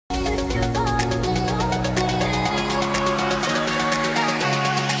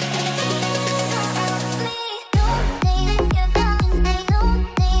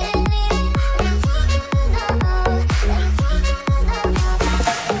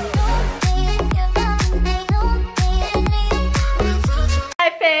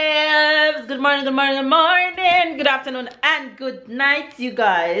morning, good afternoon, and good night, you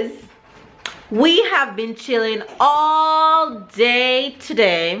guys. We have been chilling all day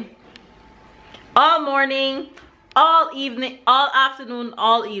today, all morning, all evening, all afternoon,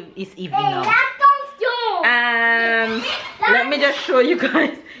 it's evening now. And let me just show you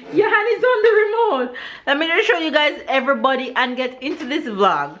guys. Your hand is on the remote. Let me just show you guys everybody and get into this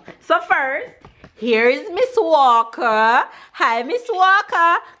vlog. So first, here is Miss Walker. Hi, Miss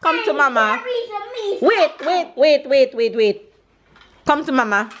Walker. Come to mama. Wait. Come to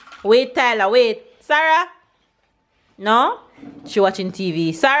mama. Wait, Tyler, wait. Sarah? No? She watching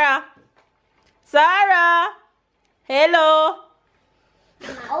TV. Sarah? Hello?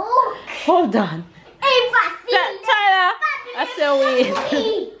 Oh. Hold on. Tyler, I said wait.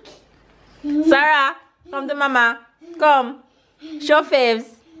 Sarah, come to mama. Come. Show faves.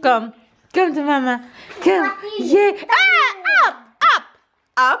 Come. Come to mama. Come. Yeah.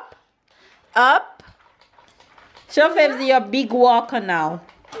 Up. Show faves your big walker now.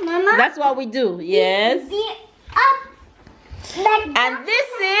 Mama. That's what we do. Yes. Up. And this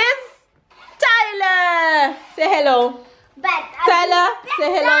is Tyler. Say hello. Tyler, say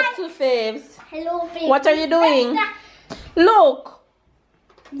hello to faves. Hello, faves. What are you doing? Look.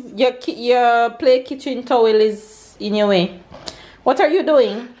 Your play kitchen towel is in your way. What are you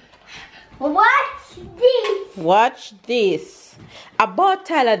doing? Watch this. I bought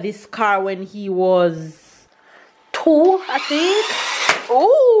Tyler this car when he was 2, I think.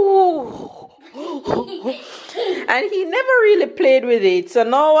 Oh. And he never really played with it. So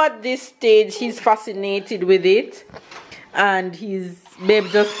now at this stage, he's fascinated with it. And his babe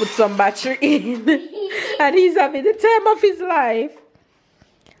just put some battery in. And he's having the time of his life.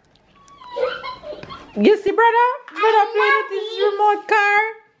 You see, brother playing with his remote car.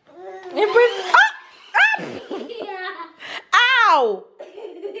 Ow!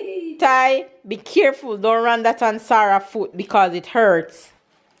 Ty, be careful. Don't run that on Sarah's foot because it hurts.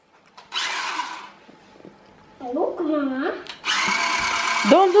 Look, Mama.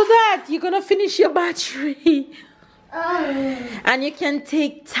 Don't do that. You're gonna finish your battery. And you can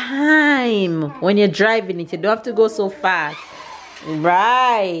take time when you're driving it. You don't have to go so fast.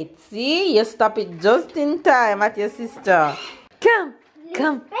 Right. See? You stop it just in time at your sister. Come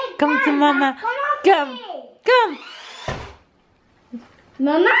to mama. Come.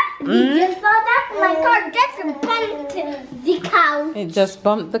 Mama, you just saw that my car just bumped the couch. It just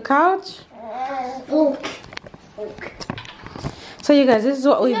bumped the couch? Look. So you guys, this is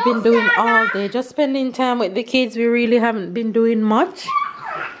what we've been doing all day. Just spending time with the kids. We really haven't been doing much.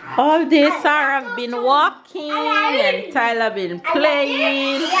 All day Sarah have been walking and Tyler been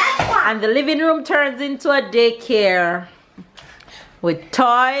playing. And the living room turns into a daycare with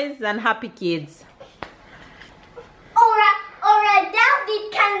toys and happy kids.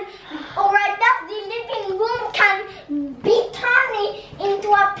 The living room can be turned into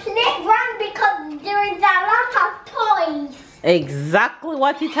a playground because there is a lot of toys. Exactly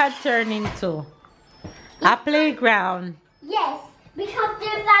what it had turned into. A playground. Yes, because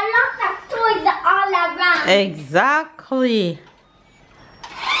there's a lot of toys all around. Exactly.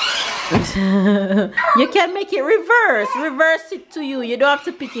 You can make it reverse it to you. You don't have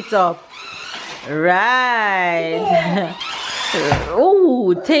to pick it up. Right.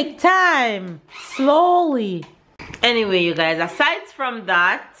 Oh, take time. Slowly. Anyway, you guys, aside from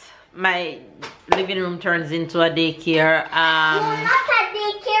that, my living room turns into a daycare. Not a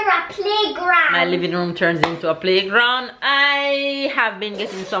daycare, a playground. My living room turns into a playground. I have been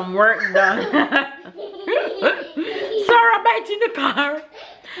getting some work done. Sarah biting the car.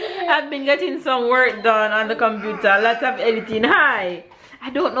 I've been getting some work done on the computer. Lots of editing. Hi. I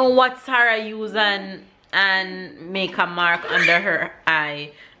don't know what Sarah used and make a mark under her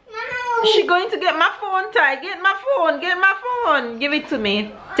eye. Mama. She going to get my phone, Ty. Get my phone. Give it to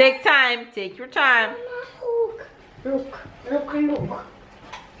me. Take time. Take your time. Look.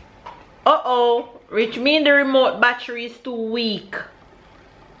 Uh-oh. Which means the remote battery is too weak.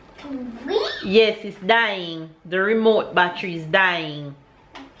 Weak? Yes, it's dying. The remote battery is dying.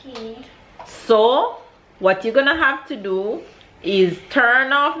 Okay. So, what you're gonna have to do is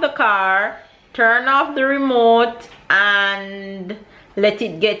turn off the car, turn off the remote, and let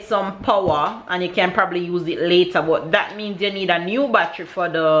it get some power, and you can probably use it later. But that means you need a new battery for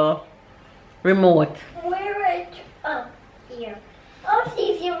the remote. Where is it? Oh, here. Oh,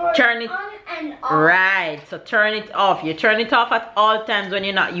 see, Turn it on and off. Right. So turn it off. You turn it off at all times when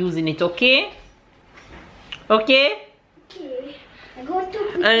you're not using it. Okay. Okay.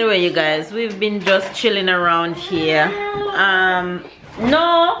 Anyway, you guys, we've been just chilling around here.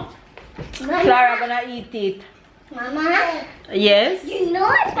 No, Clara gonna eat it. Mama? Yes? You know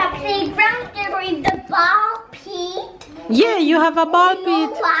at the playground there is the ball pit? Yeah, you have a ball You know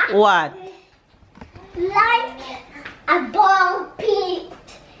pit. what? What? Like a ball pit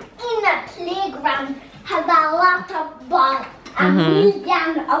in a playground has a lot of balls. A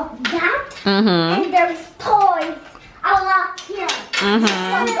million of that. And there's toys a lot here. Some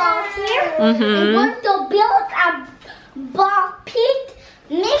balls here. I'm going to build a ball pit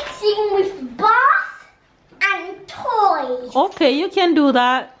mixing with balls and toys. Okay, you can do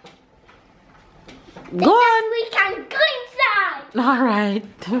that. Go on. We can go inside. All right.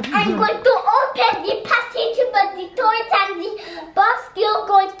 I'm going to open the passage, but the toys and the balls still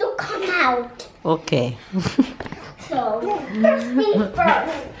going to come out. Okay. So, let's see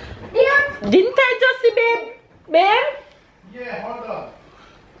first. Didn't I just see babe? Babe? Yeah, hold on.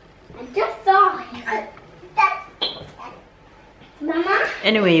 I just saw him. Mama?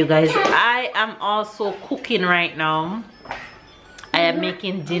 Anyway, you guys, I am also cooking right now. I am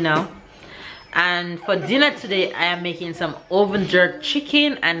making dinner. And for dinner today, I am making some oven jerk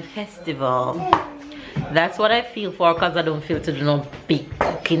chicken and festival. That's what I feel for, because I don't feel to do no big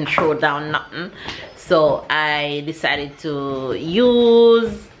cooking throwdown, nothing. So I decided to do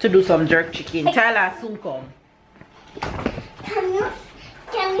some jerk chicken. Tyler, soon come.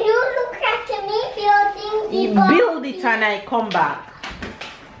 Can you look at me building the ball? Build it and I come back.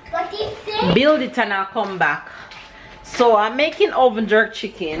 What is it? Build it and I'll come back. So I'm making oven jerk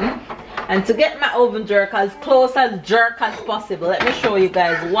chicken, and to get my oven jerk as close as jerk as possible, let me show you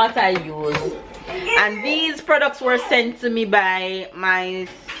guys what I use. And these products were sent to me by my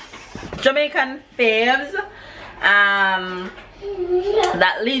Jamaican faves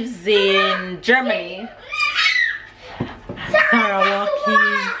that lives in Germany. Sarah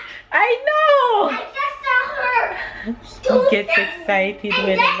walking. I know. I just saw her. She gets excited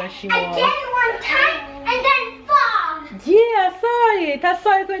whenever she walks. Again one time and then fall. Yeah, I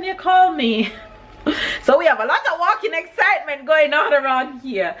saw it when you called me. So we have a lot of walking excitement going on around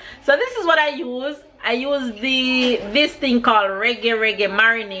here. So this is what I use. I use this thing called reggae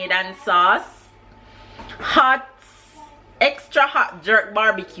marinade and sauce. Extra hot jerk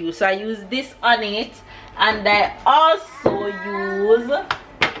barbecue. So I use this on it, and I also use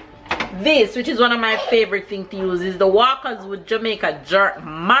this, which is one of my favorite things to use, is the Walker's with Jamaica jerk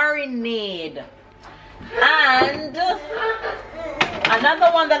marinade. And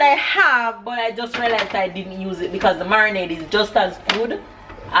another one that I have, but I just realized I didn't use it because the marinade is just as good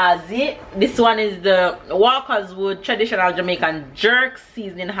as it. This one is the Walker's Wood traditional Jamaican jerk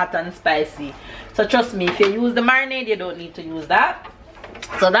seasoning, hot and spicy. So trust me, if you use the marinade, you don't need to use that.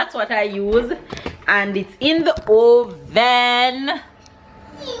 So that's what I use, and it's in the oven,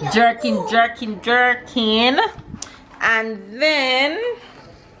 jerking. And then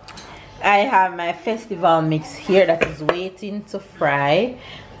I have my festival mix here that is waiting to fry.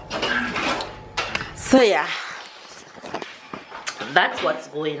 So yeah, that's what's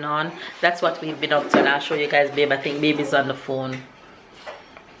going on. That's what we've been up to, and I'll show you guys. Babe, I think baby's on the phone.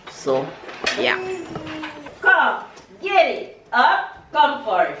 So yeah, come get it up, come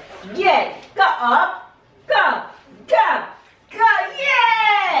for it, get it, go up, come,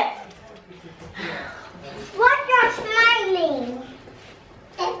 yeah. What you're smiling?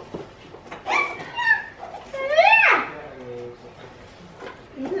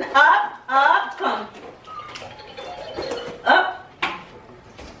 Up, come. Up.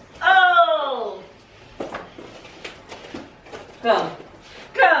 Oh.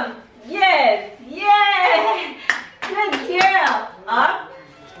 Come. Yes. Good girl. Up.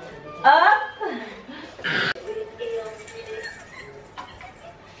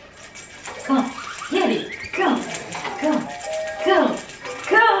 Come. Get it. Come. Come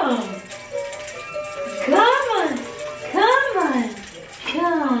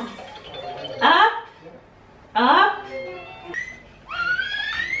on. Up.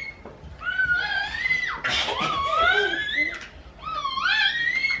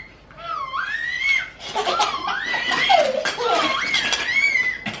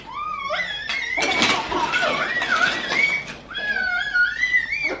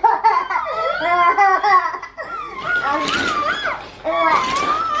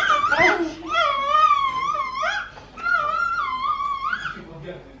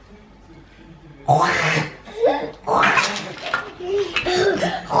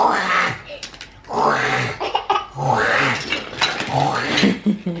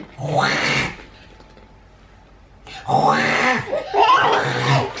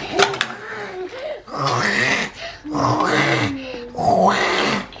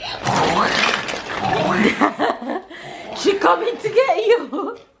 She coming to get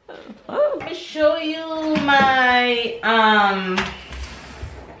you. Let me show you my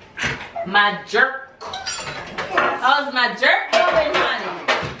my jerk. How's my jerk going, honey?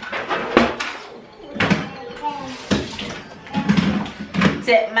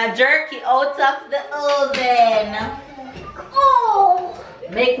 Take my jerky out of the oven. Oh!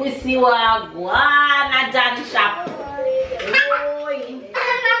 Make me see what I want at Johnny shop.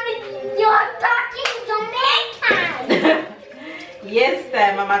 You're talking Jamaican. Yes,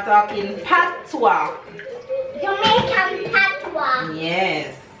 Mama talking patois. Jamaican patois.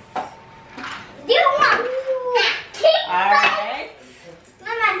 Yes. Do you want that kick Alright. fight?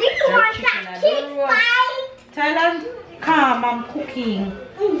 Mama, do you want that kick fight? Tell them, come, I'm cooking.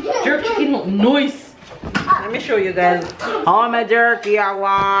 Jerk chicken look nice. Let me show you guys all my jerky I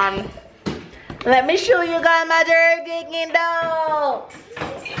want. Let me show you guys my jerky though.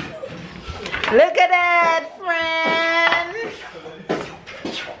 Look at that, friend.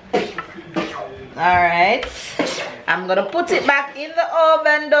 Alright. I'm gonna put it back in the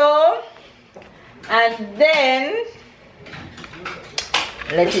oven though. And then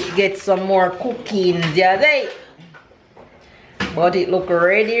let it get some more cooking. Yeah, but it look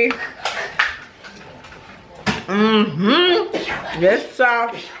ready. Yes,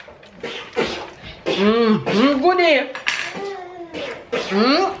 sir. Goodie.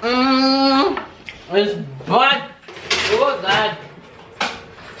 It's bad. Oh God.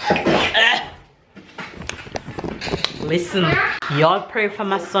 Listen, y'all pray for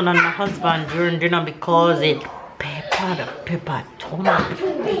my son and my husband during dinner because it pepper tomato,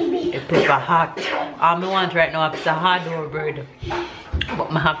 the pepper hot. All I want right now is a hard door bread.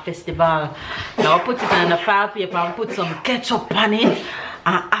 But I have festival. Now I put it on the file paper and put some ketchup on it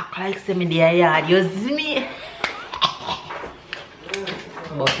and act like some in the yard. You see me?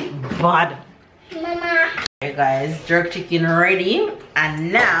 But it's bad. Mama. Okay guys, jerk chicken ready.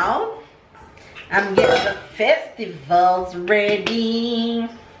 And now I'm getting the festivals ready.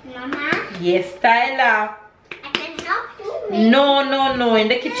 Mama. Yes, Tyler. I can help you. No. In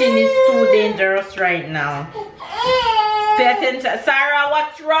the kitchen is too dangerous right now. Pay attention. Sarah,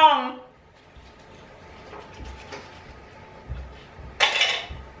 what's wrong?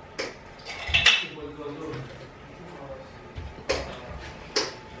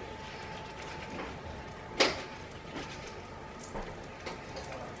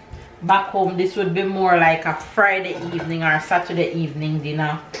 Back home, this would be more like a Friday evening or Saturday evening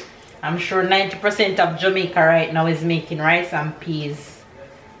dinner. I'm sure 90% of Jamaica right now is making rice and peas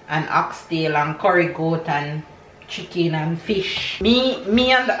and oxtail and curry goat and chicken and fish.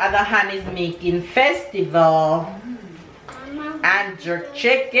 Me on the other hand is making festival and jerk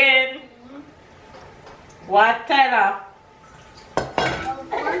chicken. What, Tyler?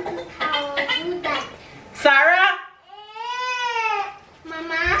 Sarah?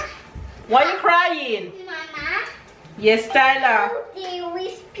 Mama? Why are you crying? Mama? Yes, Tyler. There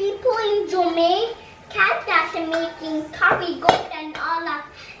is people in Jamaica that are making curry goat and all of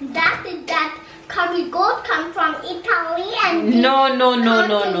that. That curry goat come from Italy and No.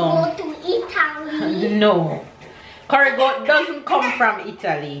 go to Italy. No. Curry goat doesn't come from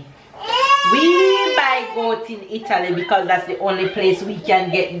Italy. We buy goat in Italy because that's the only place we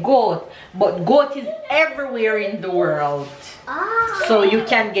can get goat. But goat is everywhere in the world. Oh. So you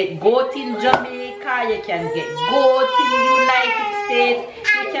can get goat in Jamaica, you can get goat in the United States,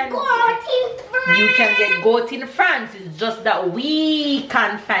 you can get goat in France. It's just that we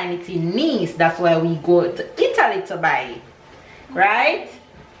can't find it in Nice. That's why we go to Italy to buy it. Right?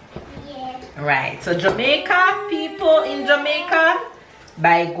 Yes. Right. So Jamaica, people in Jamaica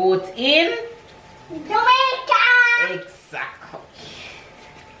buy goat in Jamaica. Exactly.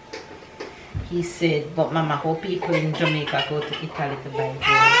 He said, but Mama, how people in Jamaica go to Italy to buy goat?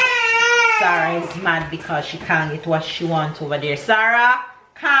 Sarah is mad because she can't get what she wants over there. Sarah,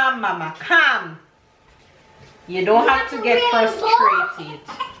 calm, Mama, calm. You don't have to get frustrated.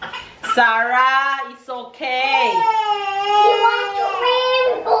 Sarah, it's okay. She wants a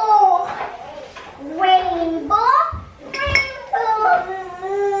rainbow. Rainbow.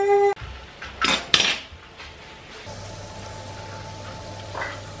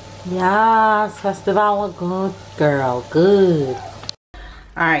 Yes, festival was good, girl, good.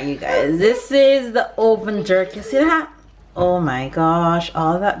 Alright, you guys, this is the oven jerk. You see that? Oh my gosh,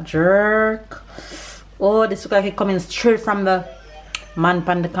 all that jerk. Oh, this looks like it coming straight from the man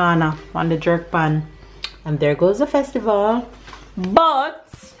pan the corner on the jerk pan. And there goes the festival. But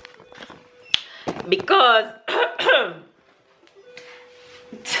because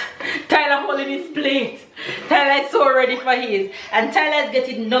Tyler holding his plate, Tyler is so ready for his, and Tyler is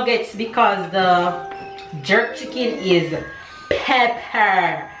getting nuggets because the jerk chicken is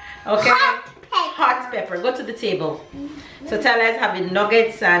pepper. Okay, hot pepper. Go to the table. So Tyler is having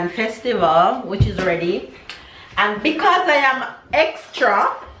nuggets and festival, which is ready. And because I am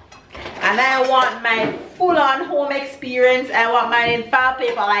extra and I want my full-on home experience, I want mine in file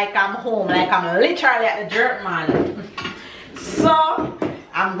paper like I'm home, like I'm literally at the jerk man. So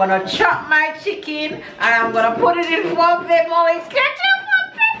I'm gonna chop my chicken and I'm gonna put it in file paper with ketchup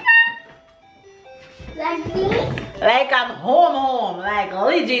and pepper. Like this? Like I'm home, like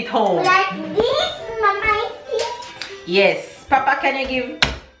legit home. Like this, Mama? Yes. Papa, can you give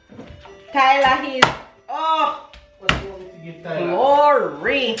Tyler his... Oh,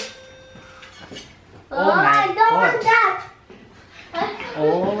 glory. Oh my I don't want God. that.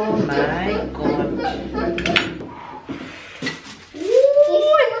 Oh my God. It's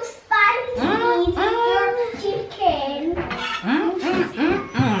so spicy. Your chicken.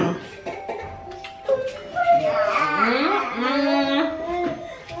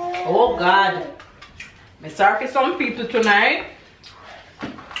 Oh God. I'm sorry for some people tonight.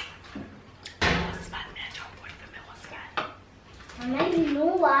 Mama, you know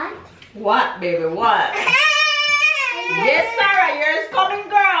what? What, baby? What? Yes, Sarah, yours coming,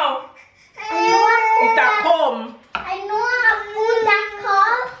 girl. It's a come. I know a food that's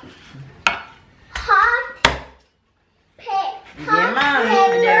called hot Yeah, man.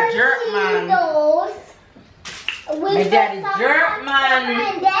 They're jerk, man. My daddy jerk, man.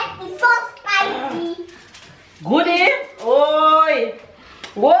 And that is so spicy. Goodie. Oi.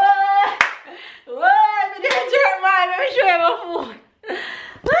 What? What? My daddy jerk, man. Let me show you my food.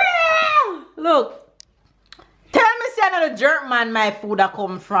 Look. Tell me, say another jerk man my food that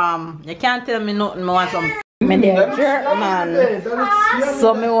come from. You can't tell me nothing. I want some. Me there jerk man.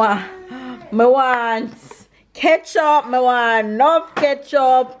 So me want ketchup. Me want enough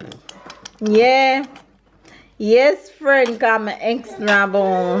ketchup. Yeah. Yes, friend, come extra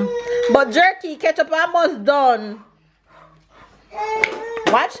bone. But jerky ketchup almost done.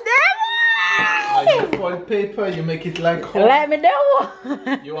 Watch them. You foil paper, you make it like home. Let me know.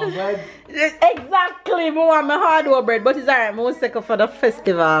 You want bread? Exactly. I want my hardware bread, but it's alright. I was second for the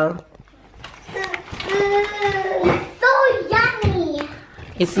festival. So yummy.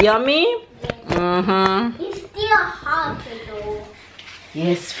 It's yummy? It's still hot though.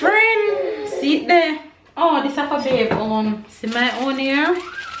 Yes, friend. See it there. Oh, this is for babe own. See my own here?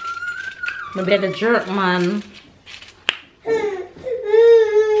 Maybe the jerk man.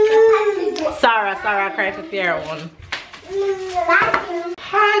 Sarah cry for fear one.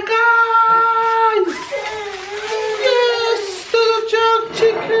 Hi guys! Yes, the jerk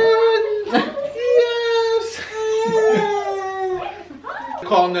chicken! Yes!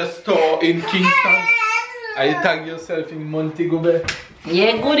 Corner store in Kingston. I tag yourself in Montego Bay.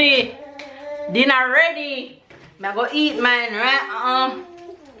 Yeah, goodie. Dinner ready. I go eat mine, right?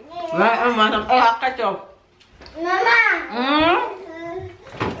 Right, I'm gonna ketchup. Mama,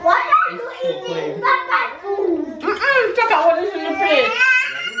 what are you eating? Papa food. Check out what is in the plate.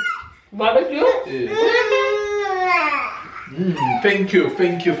 Barbecue?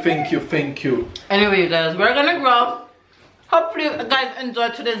 Thank you. Anyway, guys, we're gonna grab. Hopefully, you guys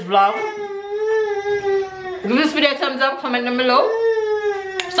enjoyed today's vlog. Give this video a thumbs up, comment down below.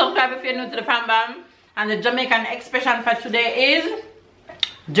 Subscribe if you're new to the fam. And the Jamaican expression for today is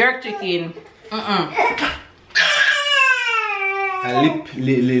jerk chicken.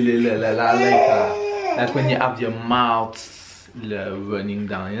 Like when you have your mouth running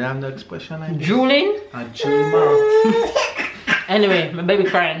down. You have no expression like that? Drooling? A drool mouth. Anyway, my baby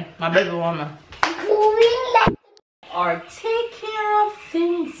crying. My baby woman. Or take care of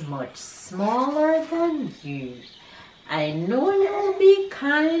things much smaller than you. I know you'll be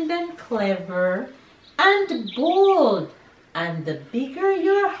kind and clever and bold. And the bigger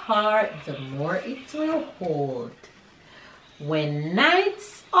your heart, the more it will hold. When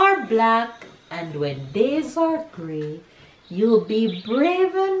nights are black and when days are gray, you'll be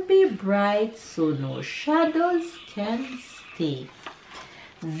brave and be bright so no shadows can stay.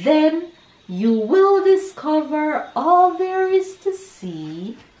 Then you will discover all there is to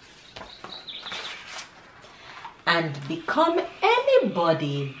see and become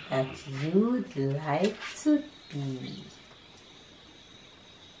anybody that you'd like to be.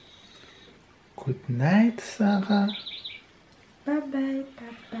 Good night, Sarah. Bye-bye,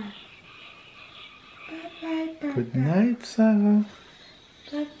 Papa. Bye-bye, Papa. Good night, Sarah.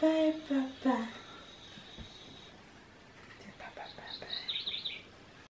 Bye-bye, Papa.